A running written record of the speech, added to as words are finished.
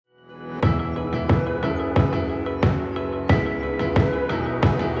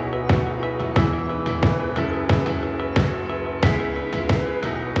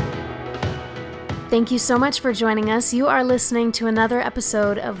Thank you so much for joining us. You are listening to another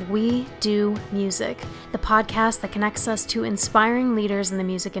episode of We Do Music, the podcast that connects us to inspiring leaders in the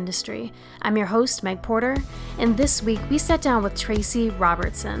music industry. I'm your host, Meg Porter, and this week we sat down with Tracy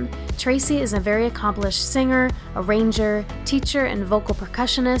Robertson. Tracy is a very accomplished singer, arranger, teacher, and vocal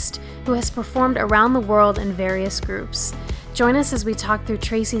percussionist who has performed around the world in various groups. Join us as we talk through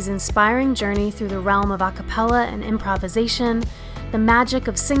Tracy's inspiring journey through the realm of a cappella and improvisation, the magic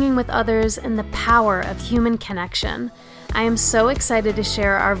of singing with others, and the power of human connection. I am so excited to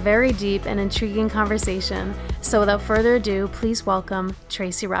share our very deep and intriguing conversation. So without further ado, please welcome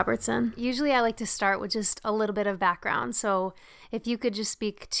Tracy Robertson. Usually I like to start with just a little bit of background. So if you could just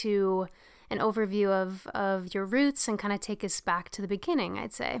speak to an overview of your roots and kind of take us back to the beginning,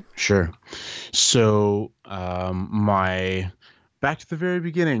 I'd say. Sure. So back to the very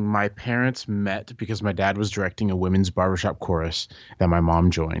beginning, my parents met because my dad was directing a women's barbershop chorus that my mom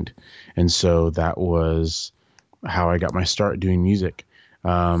joined. And so that was how I got my start doing music.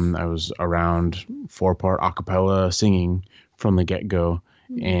 I was around 4-part a cappella singing from the get-go.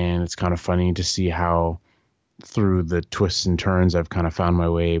 Mm-hmm. And it's kind of funny to see how through the twists and turns, I've kind of found my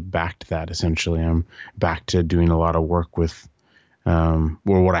way back to that. Essentially, I'm back to doing a lot of work with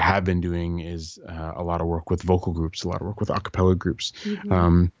what I have been doing is a lot of work with vocal groups, a lot of work with a cappella groups.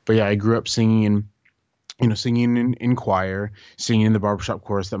 Mm-hmm. But yeah, I grew up singing in choir, singing in the barbershop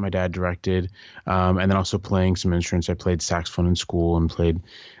chorus that my dad directed, and then also playing some instruments. I played saxophone in school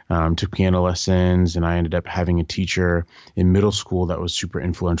and took piano lessons, and I ended up having a teacher in middle school that was super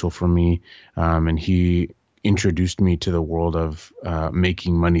influential for me, and he introduced me to the world of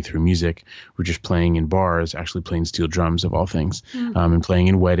making money through music, which is playing in bars, actually playing steel drums of all things, and playing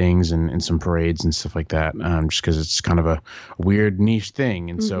in weddings and some parades and stuff like that, just because it's kind of a weird niche thing.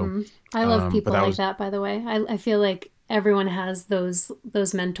 And so I love people like that, by the way. I feel like everyone has those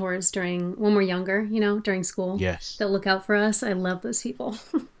mentors when we're younger, during school. Yes. That look out for us. I love those people.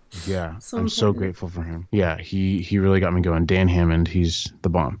 Yeah, I'm so grateful for him. Yeah, he really got me going. Dan Hammond, he's the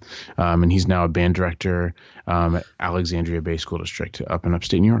bomb. And he's now a band director at Alexandria Bay School District up in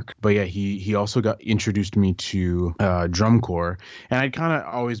upstate New York. But yeah, he also introduced me to drum corps. And I'd kind of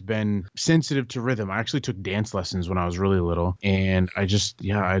always been sensitive to rhythm. I actually took dance lessons when I was really little. And I just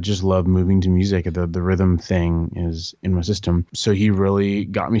love moving to music. The rhythm thing is in my system. So he really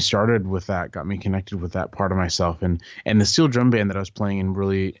got me started with that, got me connected with that part of myself. And the steel drum band that I was playing in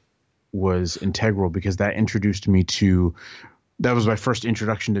really was integral because that was my first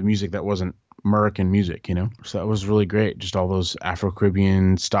introduction to music that wasn't American music, So that was really great. Just all those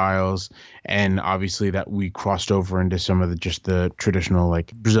Afro-Caribbean styles. And obviously that we crossed over into some of the traditional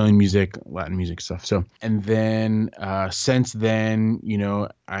like Brazilian music, Latin music stuff. So, and then since then,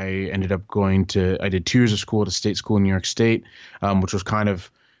 I ended up I did 2 years of school at a state school in New York State, which was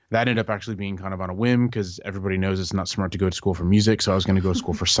that ended up actually being kind of on a whim because everybody knows it's not smart to go to school for music. So I was going to go to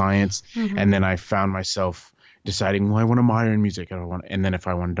school for science. Mm-hmm. And then I found myself deciding, well, I want to minor in music. And then if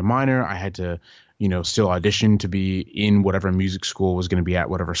I wanted to minor, I had to, still audition to be in whatever music school was going to be at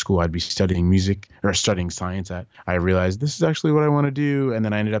whatever school I'd be studying music or studying science at. I realized this is actually what I want to do. And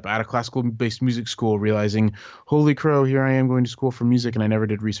then I ended up at a classical-based music school realizing, holy crow, here I am going to school for music. And I never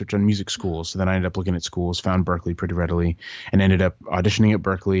did research on music schools. So then I ended up looking at schools, found Berklee pretty readily, and ended up auditioning at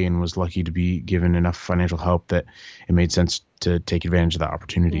Berklee and was lucky to be given enough financial help that it made sense to take advantage of that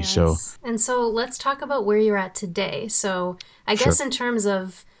opportunity. Yes. So let's talk about where you're at today. So I guess in terms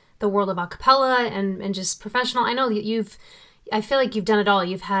of the world of a cappella and just professional, I know I feel like you've done it all.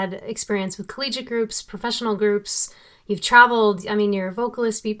 You've had experience with collegiate groups, professional groups, you've traveled. I mean, you're a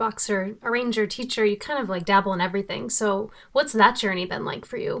vocalist, beatboxer, arranger, teacher, you kind of like dabble in everything. So what's that journey been like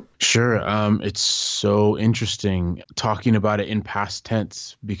for you? Sure. It's so interesting talking about it in past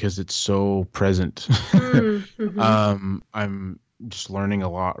tense because it's so present. Mm-hmm. I'm just learning a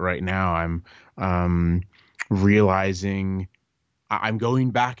lot right now. I'm realizing I'm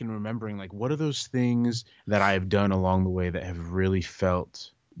going back and remembering, like, what are those things that I have done along the way that have really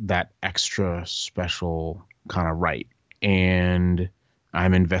felt that extra special kind of right? And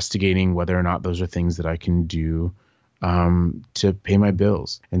I'm investigating whether or not those are things that I can do to pay my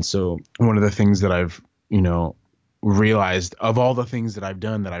bills. And so one of the things that I've, realized of all the things that I've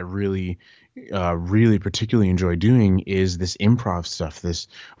done that I really particularly enjoy doing is this improv stuff, this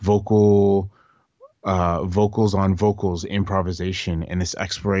vocals on vocals improvisation, and this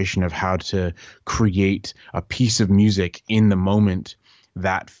exploration of how to create a piece of music in the moment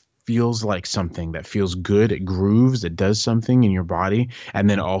that feels like something, that feels good, it grooves, it does something in your body, and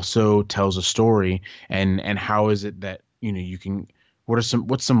then also tells a story. And how is it that you can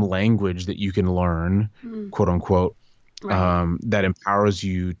what's some language that you can learn, quote unquote, Right. that empowers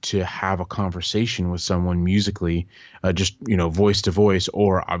you to have a conversation with someone musically, just voice to voice,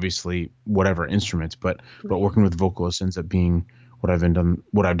 or obviously whatever instruments. But Right. working with vocalists ends up being what I've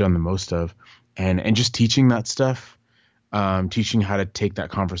done the most of, and just teaching that stuff, teaching how to take that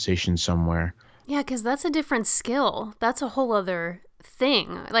conversation somewhere. Yeah, because that's a different skill. That's a whole other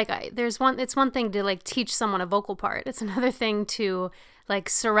thing. Like, it's one thing to like teach someone a vocal part. It's another thing to like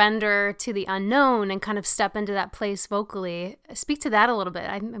surrender to the unknown and kind of step into that place vocally. Speak to that a little bit.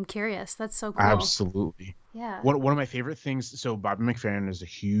 I'm curious. That's so cool. Absolutely. Yeah. One of my favorite things. So Bobby McFerrin is a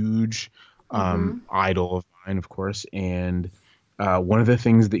huge Mm-hmm. idol of mine, of course, and one of the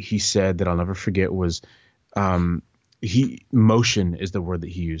things that he said that I'll never forget was, um, motion is the word that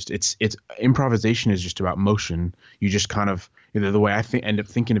he used. It's improvisation is just about motion. You just kind of, the way I end up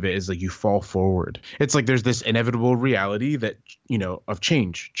thinking of it is like you fall forward. It's like there's this inevitable reality that, of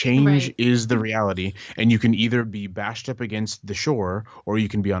change. Change Right. is the reality, and you can either be bashed up against the shore or you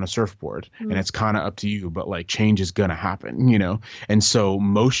can be on a surfboard, and Mm. it's kind of up to you. But like change is gonna happen. And so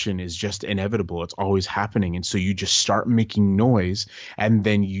motion is just inevitable. It's always happening, and so you just start making noise, and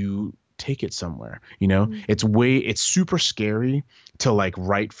then you take it somewhere. Mm. It's super scary to like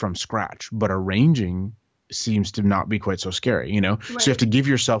write from scratch, but arranging seems to not be quite so scary. So you have Right. to give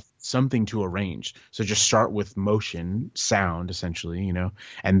yourself something to arrange. So just start with motion, sound, essentially,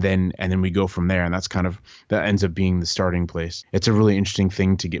 and then we go from there. And that ends up being the starting place. It's a really interesting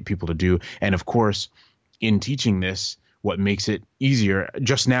thing to get people to do. And of course, in teaching this, what makes it easier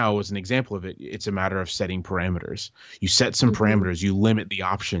just now as an example of it, it's a matter of setting parameters. You set some Mm-hmm. parameters, you limit the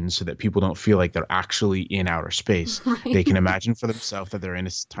options so that people don't feel like they're actually in outer space. They Right. can imagine for themselves that they're in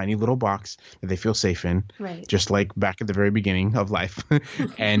this tiny little box that they feel safe in, Right. just like back at the very beginning of life.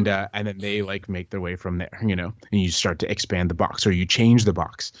 And then they like make their way from there, and you start to expand the box, or you change the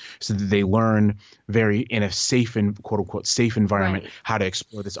box so that they learn in a safe and quote unquote safe environment Right. how to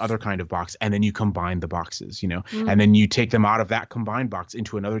explore this other kind of box. And then you combine the boxes, and Mm. then you take them out of that combined box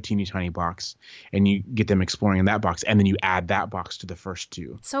into another teeny tiny box, and you get them exploring in that box, and then you add that box to the first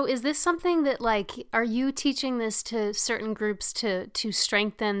two. So is this something that like are you teaching this to certain groups to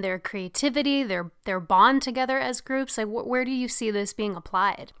strengthen their creativity, their bond together as groups? Like where do you see this being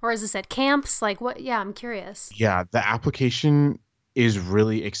applied? Or is this at camps? Like what? Yeah, I'm curious. Yeah, the application is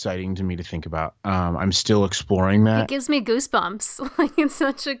really exciting to me to think about. I'm still exploring It that. gives me goosebumps. Like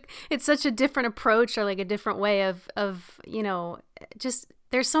it's such a different approach or like a different way of just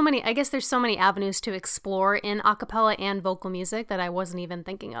there's so many I guess there's so many avenues to explore in a cappella and vocal music that I wasn't even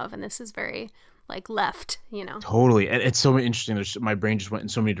thinking of, and this is very like left. Totally. And it's so interesting. My brain just went in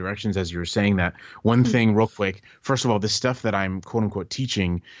so many directions as you were saying that. One thing real quick. First of all, the stuff that I'm quote unquote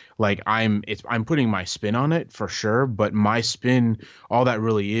teaching, like I'm putting my spin on it for sure, but my spin, all that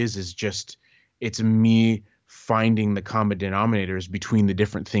really is just it's me finding the common denominators between the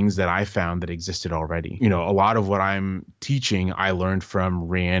different things that I found that existed already. A lot of what I'm teaching, I learned from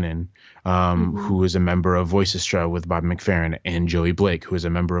Rhiannon, Mm-hmm. who is a member of Voicestra with Bob McFerrin, and Joey Blake, who is a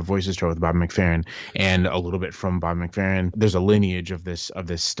member of Voicestra with Bob McFerrin, and a little bit from Bob McFerrin. There's a lineage of this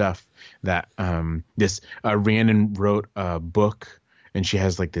stuff that Rhiannon wrote a book, and she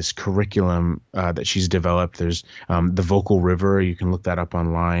has like this curriculum that she's developed. There's the Vocal River. You can look that up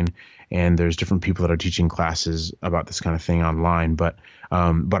online, and there's different people that are teaching classes about this kind of thing online. But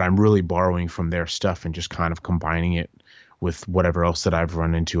I'm really borrowing from their stuff and just kind of combining it with whatever else that I've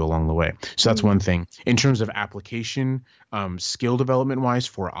run into along the way. So that's one thing. In terms of application, skill development wise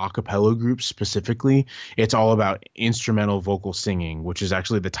for a cappella groups specifically, it's all about instrumental vocal singing, which is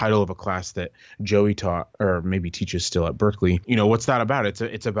actually the title of a class that Joey taught or maybe teaches still at Berkeley. What's that about?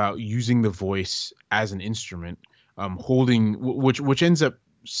 It's about using the voice as an instrument, holding which ends up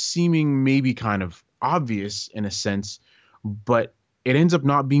seeming maybe kind of obvious in a sense, but it ends up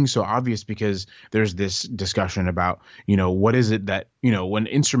not being so obvious because there's this discussion about, what is it that, when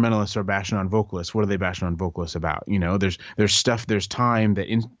instrumentalists are bashing on vocalists, what are they bashing on vocalists about? There's time that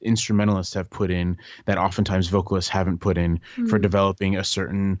instrumentalists have put in that oftentimes vocalists haven't put in for developing a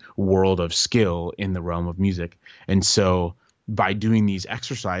certain world of skill in the realm of music. And so by doing these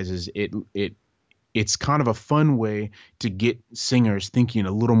exercises, it's kind of a fun way to get singers thinking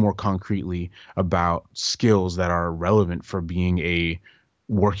a little more concretely about skills that are relevant for being a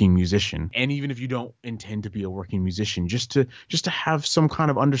working musician. And even if you don't intend to be a working musician, just to have some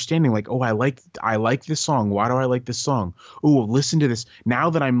kind of understanding, like, oh, I like this song. Why do I like this song? Oh, listen to this.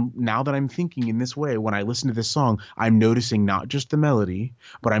 Now that I'm thinking in this way, when I listen to this song, I'm noticing not just the melody,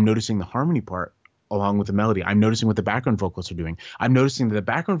 but I'm noticing the harmony part. along with the melody. I'm noticing what the background vocalists are doing. I'm noticing that the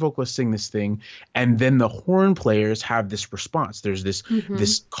background vocalists sing this thing, and then the horn players have this response. There's this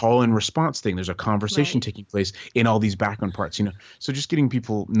call and response thing. There's a conversation taking place in all these background parts, you know. So just getting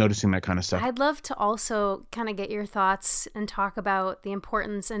people noticing that kind of stuff. I'd love to also kind of get your thoughts and talk about the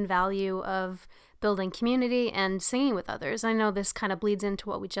importance and value of building community and singing with others. I know this kind of bleeds into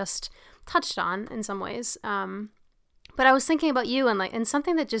what we just touched on in some ways. But I was thinking about you and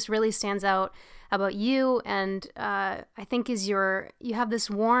something that just really stands out about you, and I think is you have this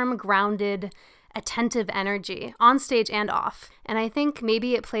warm, grounded, attentive energy on stage and off. And I think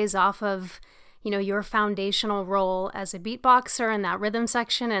maybe it plays off of, you know, your foundational role as a beatboxer in that rhythm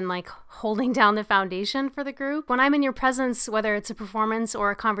section and like holding down the foundation for the group. When I'm in your presence, whether it's a performance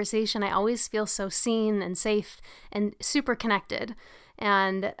or a conversation, I always feel so seen and safe and super connected.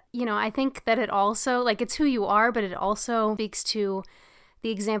 And, you know, I think that it also, like, it's who you are, but it also speaks to the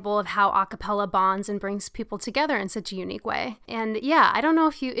example of how a cappella bonds and brings people together in such a unique way. And yeah, I don't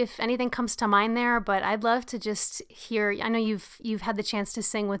know if anything comes to mind there, but I'd love to just hear. I know you've had the chance to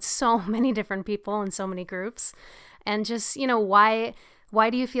sing with so many different people in so many groups, and just, you know, why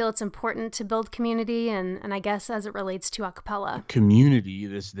do you feel it's important to build community, and I guess as it relates to a cappella community,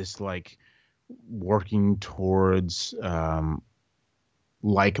 this like working towards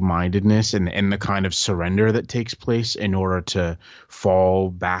like-mindedness and the kind of surrender that takes place in order to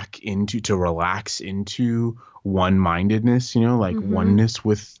fall back to relax into one-mindedness, you know, like oneness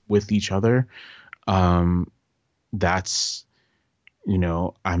with each other. That's, you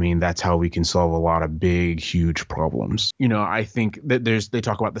know, I mean, that's how we can solve a lot of big, huge problems. You know, I think that they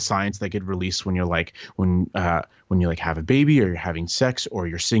talk about the science that get released when you're when you like have a baby or you're having sex or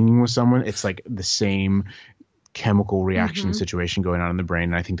you're singing with someone. It's like the same chemical reaction situation going on in the brain,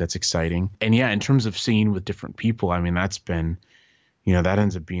 and I think that's exciting. And yeah, in terms of singing with different people, I mean, that's been, you know, that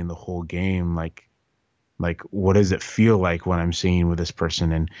ends up being the whole game. Like what does it feel like when I'm singing with this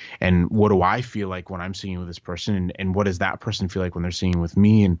person, and what do I feel like when I'm singing with this person, and what does that person feel like when they're singing with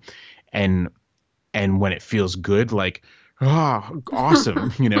me, and when it feels good, like,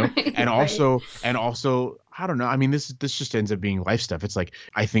 awesome, you know. And also I don't know, I mean, this just ends up being life stuff. It's like,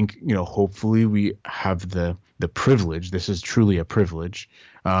 I think, you know, hopefully we have the privilege, this is truly a privilege,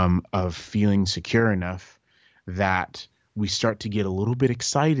 of feeling secure enough that we start to get a little bit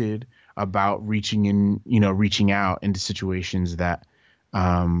excited about reaching out into situations that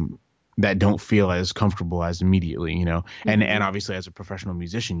that don't feel as comfortable as immediately, you know. And obviously as a professional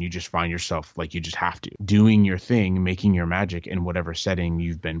musician, you just find yourself like, you just have to doing your thing, making your magic in whatever setting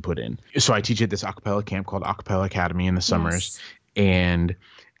you've been put in. So I teach at this a cappella camp called A Cappella Academy in the summers. And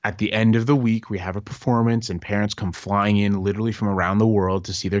at the end of the week, we have a performance, and parents come flying in literally from around the world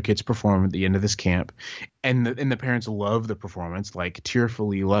to see their kids perform at the end of this camp. And the parents love the performance, like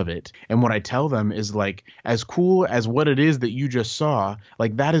tearfully love it. And what I tell them is, like, as cool as what it is that you just saw,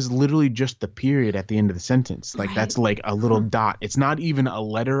 like, that is literally just the period at the end of the sentence. Like, that's like a little dot. It's not even a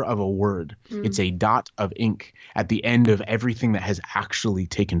letter of a word. It's a dot of ink at the end of everything that has actually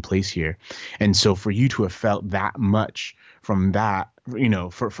taken place here. And so for you to have felt that much from that, you know,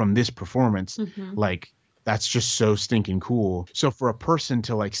 from this performance, like, that's just so stinking cool. So for a person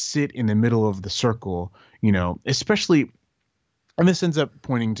to like sit in the middle of the circle, you know, especially, and this ends up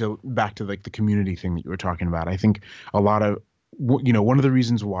pointing back to like the community thing that you were talking about. I think a lot of, you know, one of the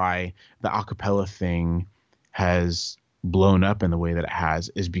reasons why the a cappella thing has blown up in the way that it has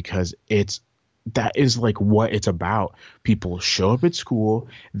is because that is like what it's about. People show up at school,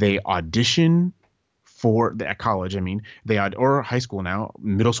 they audition at college, I mean, or high school now,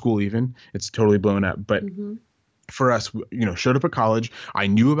 middle school even, it's totally blown up. But for us, you know, showed up at college. I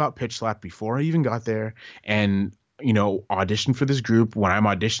knew about Pitch Slap before I even got there, and, you know, auditioned for this group. When I'm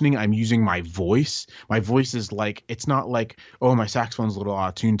auditioning, I'm using my voice. My voice is like, it's not like, oh, my saxophone's a little out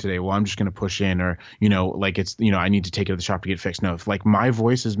of tune today, well, I'm just going to push in, or, you know, like, it's, you know, I need to take it to the shop to get fixed. No, if like my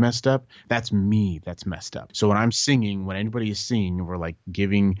voice is messed up, that's me that's messed up. So when I'm singing, when anybody is singing, we're like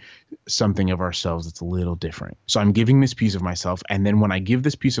giving something of ourselves that's a little different. So I'm giving this piece of myself, and then when I give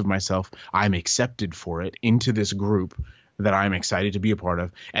this piece of myself, I'm accepted for it into this group that I'm excited to be a part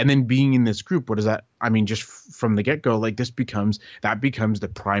of. And then being in this group, what does that, I mean, just from the get-go, like, that becomes the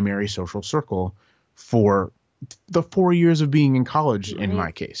primary social circle for the 4 years of being in college in Right.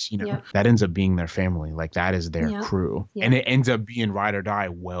 my case, Yep. that ends up being their family. Like that is their Yep. crew. Yep. And it ends up being ride or die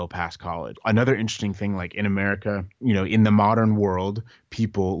well past college. Another interesting thing, like in America, in the modern world,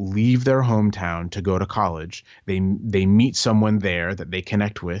 people leave their hometown to go to college. They meet someone there that they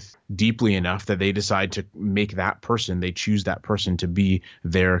connect with deeply enough that they decide to make that person, they choose that person to be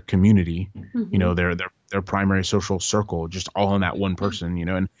their community, their primary social circle, just all in that one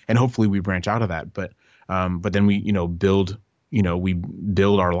person, and hopefully we branch out of that. But then we, we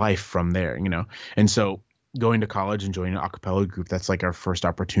build our life from there, and so going to college and joining an a cappella group, that's like our first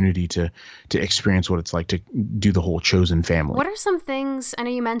opportunity to experience what it's like to do the whole chosen family. What are some things, I know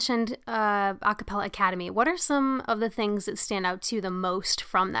you mentioned a cappella academy. What are some of the things that stand out to you the most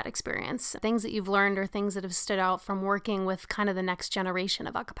from that experience? Things that you've learned or things that have stood out from working with kind of the next generation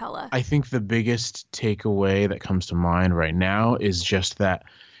of a cappella? I think the biggest takeaway that comes to mind right now is just that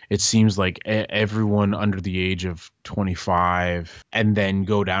it seems like everyone under the age of 25 and then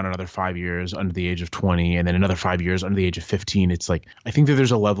go down another 5 years under the age of 20 and then another 5 years under the age of 15. It's like, I think that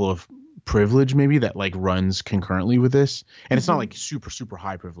there's a level of privilege maybe that like runs concurrently with this. And it's not like super, super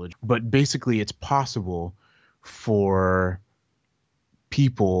high privilege, but basically it's possible for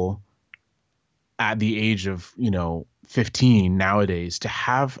people at the age of, 15 nowadays to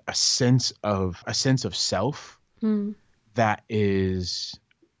have a sense of self that is,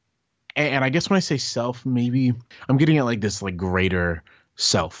 and I guess when I say self, maybe I'm getting at like this like greater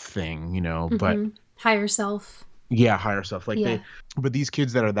self thing, but higher self. Yeah, higher self. Like but these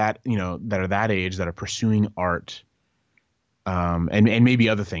kids that are that, that are that age, that are pursuing art, and maybe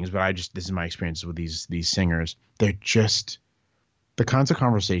other things, but this is my experience with these singers. They're just the kinds of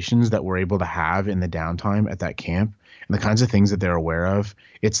conversations that we're able to have in the downtime at that camp and the kinds of things that they're aware of.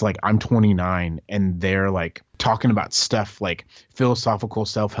 It's like I'm 29 and they're like talking about stuff like philosophical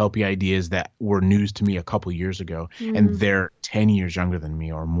self-helpy ideas that were news to me a couple years ago. And they're 10 years younger than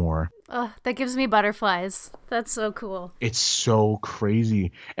me or more. That gives me butterflies. That's so cool. It's so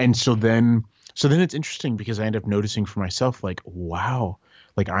crazy. And so then it's interesting because I end up noticing for myself, like, wow,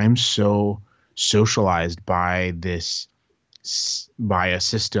 like I'm so socialized by a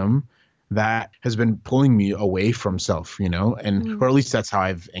system that has been pulling me away from self, and or at least that's how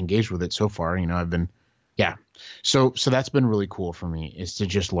I've engaged with it so far. I've been, so that's been really cool for me, is to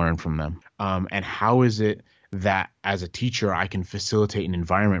just learn from them. And how is it that as a teacher I can facilitate an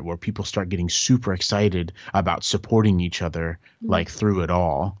environment where people start getting super excited about supporting each other, like through it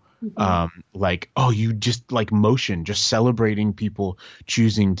all. Like, oh, you just like motion, just celebrating people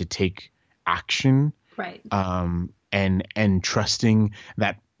choosing to take action. Right. And trusting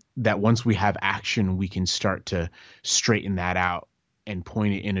that once we have action, we can start to straighten that out and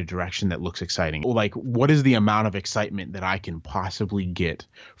point it in a direction that looks exciting. Like, what is the amount of excitement that I can possibly get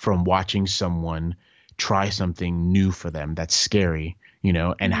from watching someone try something new for them that's scary,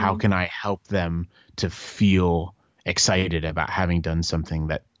 and how can I help them to feel excited about having done something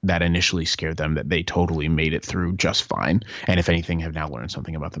that initially scared them, that they totally made it through just fine, and if anything have now learned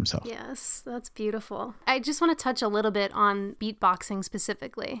something about themselves. Yes, that's beautiful. I just want to touch a little bit on beatboxing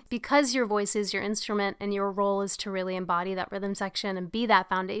specifically, because your voice is your instrument and your role is to really embody that rhythm section and be that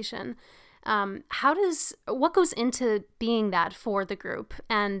foundation. What goes into being that for the group?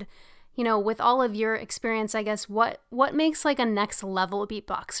 And with all of your experience, I guess, what makes like a next level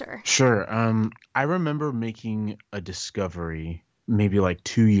beatboxer? Sure. I remember making a discovery maybe like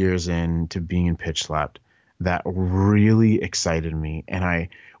 2 years into being in Pitch Slapped that really excited me. And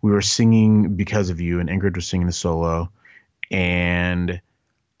we were singing Because of You, and Ingrid was singing the solo. And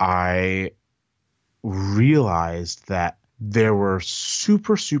I realized that there were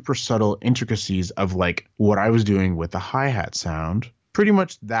super, super subtle intricacies of like what I was doing with the hi-hat sound. Pretty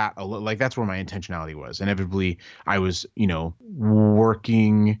much that, like that's where my intentionality was. Inevitably, I was,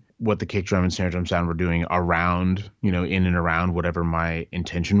 working what the kick drum and snare drum sound were doing around, in and around whatever my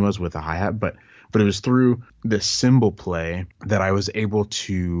intention was with the hi-hat. But it was through the cymbal play that I was able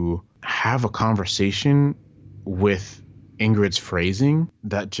to have a conversation with Ingrid's phrasing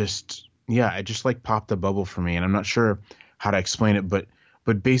that it just like popped a bubble for me. And I'm not sure how to explain it, but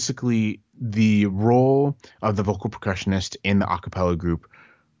basically the role of the vocal percussionist in the a cappella group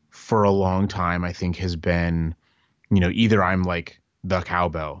for a long time, I think, has been, either I'm like the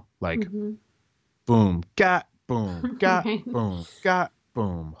cowbell, like boom, got, boom, got, boom, got,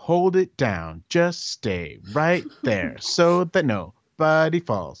 boom, hold it down, just stay right there so that nobody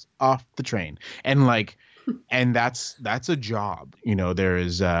falls off the train. And like, and that's a job, there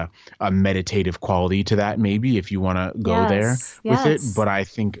is a meditative quality to that, maybe, if you want to go there with it. But I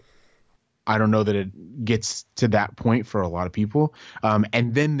think I don't know that it gets to that point for a lot of people.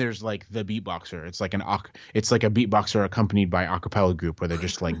 And then there's like the beatboxer. It's like it's like a beatboxer accompanied by a cappella group where they're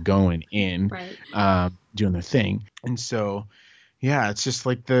just like going in, Right. doing their thing. And so, yeah, it's just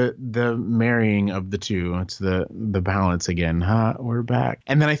like the marrying of the two. It's the balance again. We're back.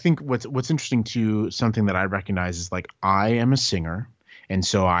 And then I think what's interesting too, something that I recognize is like I am a singer, and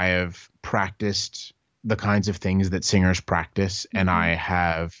so I have practiced the kinds of things that singers practice, and I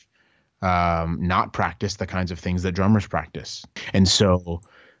have not practiced the kinds of things that drummers practice. And so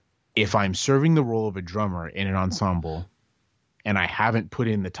if I'm serving the role of a drummer in an ensemble and I haven't put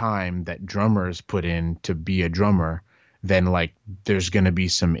in the time that drummers put in to be a drummer, then like there's going to be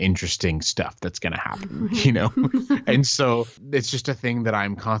some interesting stuff that's going to happen, you know? And so it's just a thing that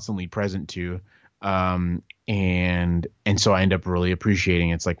I'm constantly present to. And so I end up really appreciating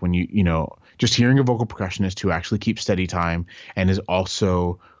it's like when you know, just hearing a vocal percussionist who actually keeps steady time and is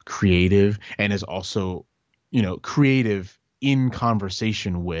also creative and is also, you know, creative in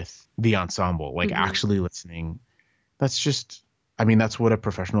conversation with the ensemble, like actually listening. That's just, I mean, that's what a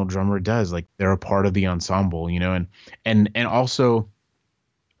professional drummer does. Like they're a part of the ensemble, you know, and also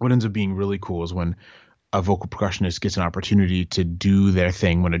what ends up being really cool is when a vocal percussionist gets an opportunity to do their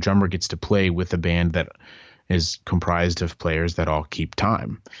thing, when a drummer gets to play with a band that is comprised of players that all keep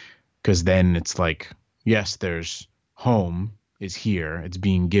time. Because then it's like, yes, there's home is here. It's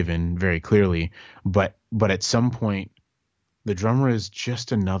being given very clearly. But at some point, the drummer is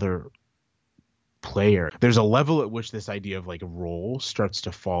just another player. There's a level at which this idea of like role starts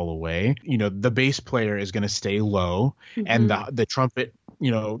to fall away. You know, the bass player is going to stay low and the trumpet,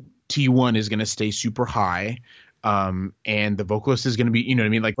 you know, T1 is going to stay super high. And the vocalist is going to be, you know what I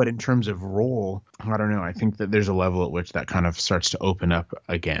mean? Like, but in terms of role, I don't know. I think that there's a level at which that kind of starts to open up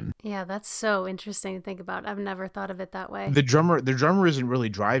again. Yeah, that's so interesting to think about. I've never thought of it that way. The drummer isn't really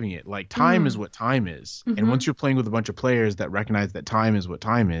driving it. Like time is what time is. And once you're playing with a bunch of players that recognize that time is what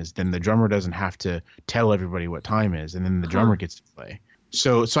time is, then the drummer doesn't have to tell everybody what time is. And then the drummer gets to play.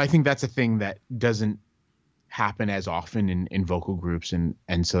 So I think that's a thing that doesn't happen as often in vocal groups.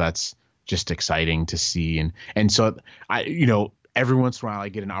 And so that's just exciting to see. And so I, you know, every once in a while I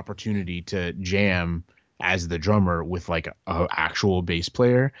get an opportunity to jam as the drummer with like a actual bass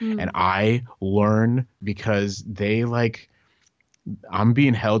player, and I learn because they like, I'm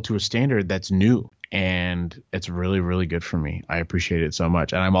being held to a standard that's new, and it's really, really good for me. I appreciate it so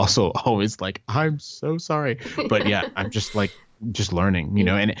much. And I'm also always like, I'm so sorry, but yeah, I'm just like, just learning, you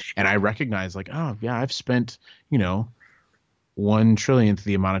know, and I recognize like, oh yeah, I've spent, you know, 1/trillionth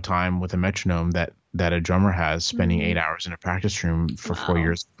the amount of time with a metronome that a drummer has, spending 8 hours in a practice room for 4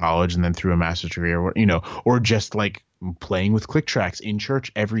 years of college and then through a master's degree, or, you know, or just like playing with click tracks in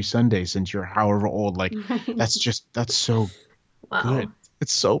church every Sunday since you're however old. Like that's so good.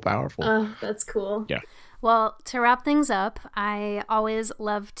 It's so powerful. Oh, that's cool. Yeah. Well, to wrap things up, I always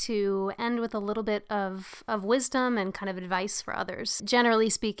love to end with a little bit of wisdom and kind of advice for others. Generally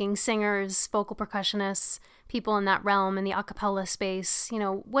speaking, singers, vocal percussionists, people in that realm, in the a cappella space, you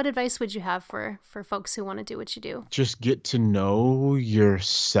know, what advice would you have for folks who want to do what you do? Just get to know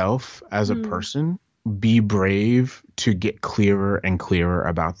yourself as a person. Be brave to get clearer and clearer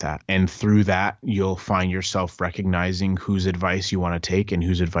about that. And through that, you'll find yourself recognizing whose advice you want to take and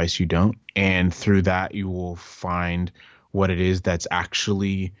whose advice you don't. And through that, you will find what it is that's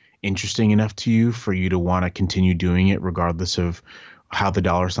actually interesting enough to you for you to want to continue doing it regardless of how the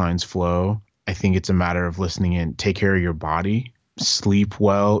dollar signs flow. I think it's a matter of listening in. Take care of your body, sleep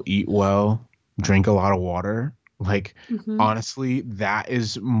well, eat well, drink a lot of water. Like, honestly,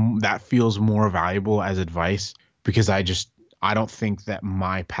 that feels more valuable as advice, because I don't think that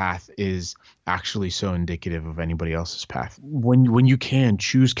my path is actually so indicative of anybody else's path. When you can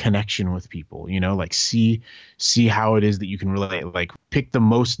choose connection with people, you know, like see how it is that you can relate, like pick the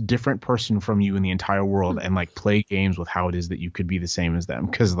most different person from you in the entire world and like play games with how it is that you could be the same as them.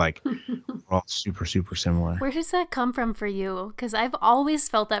 Cause like we're all super, super similar. Where does that come from for you? Cause I've always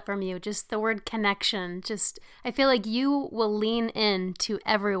felt that from you. Just the word connection. Just, I feel like you will lean in to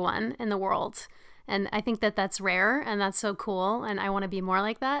everyone in the world. And I think that that's rare and that's so cool. And I want to be more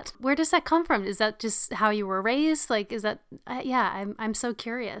like that. Where does that come from? Is that just how you were raised? Like, is that, I'm so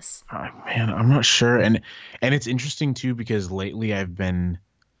curious. Oh, man, I'm not sure. And it's interesting too, because lately I've been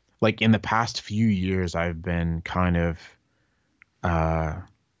like, in the past few years, I've been kind of,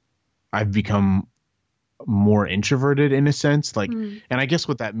 I've become more introverted in a sense, like, and I guess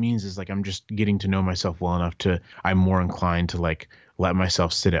what that means is like, I'm just getting to know myself well enough I'm more inclined to like let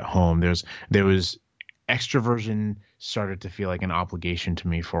myself sit at home. There was extroversion started to feel like an obligation to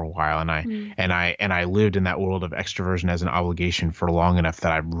me for a while, and I lived in that world of extroversion as an obligation for long enough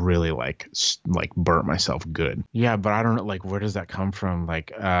that I really like burnt myself good. Yeah, but I don't know, like, where does that come from?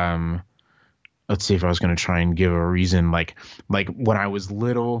 Like, let's see if I was going to try and give a reason, like when I was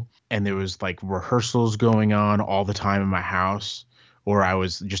little and there was like rehearsals going on all the time in my house, or I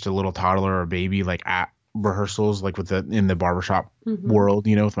was just a little toddler or a baby, like at rehearsals, like in the barbershop world,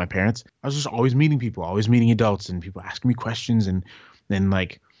 you know, with my parents. I was just always meeting people, always meeting adults, and people asking me questions, and then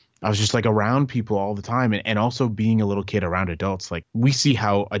like I was just like around people all the time, and also being a little kid around adults. Like, we see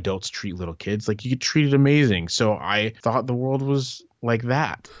how adults treat little kids, like, you get treated amazing. So I thought the world was like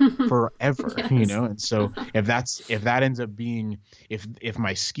that forever. Yes. You know, and so if that ends up being, if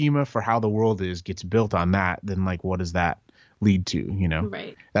my schema for how the world is gets built on that, then like, what does that lead to? You know,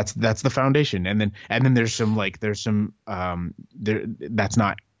 right? That's the foundation. And then there's some that's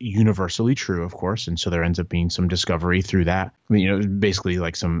not universally true, of course, and so there ends up being some discovery through that. I mean, you know, basically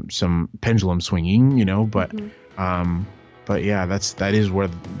like some pendulum swinging, you know, but yeah, that is where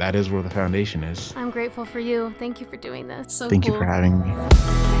the foundation is. I'm grateful for you. Thank you for doing this. Thank you for having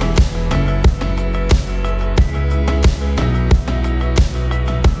me.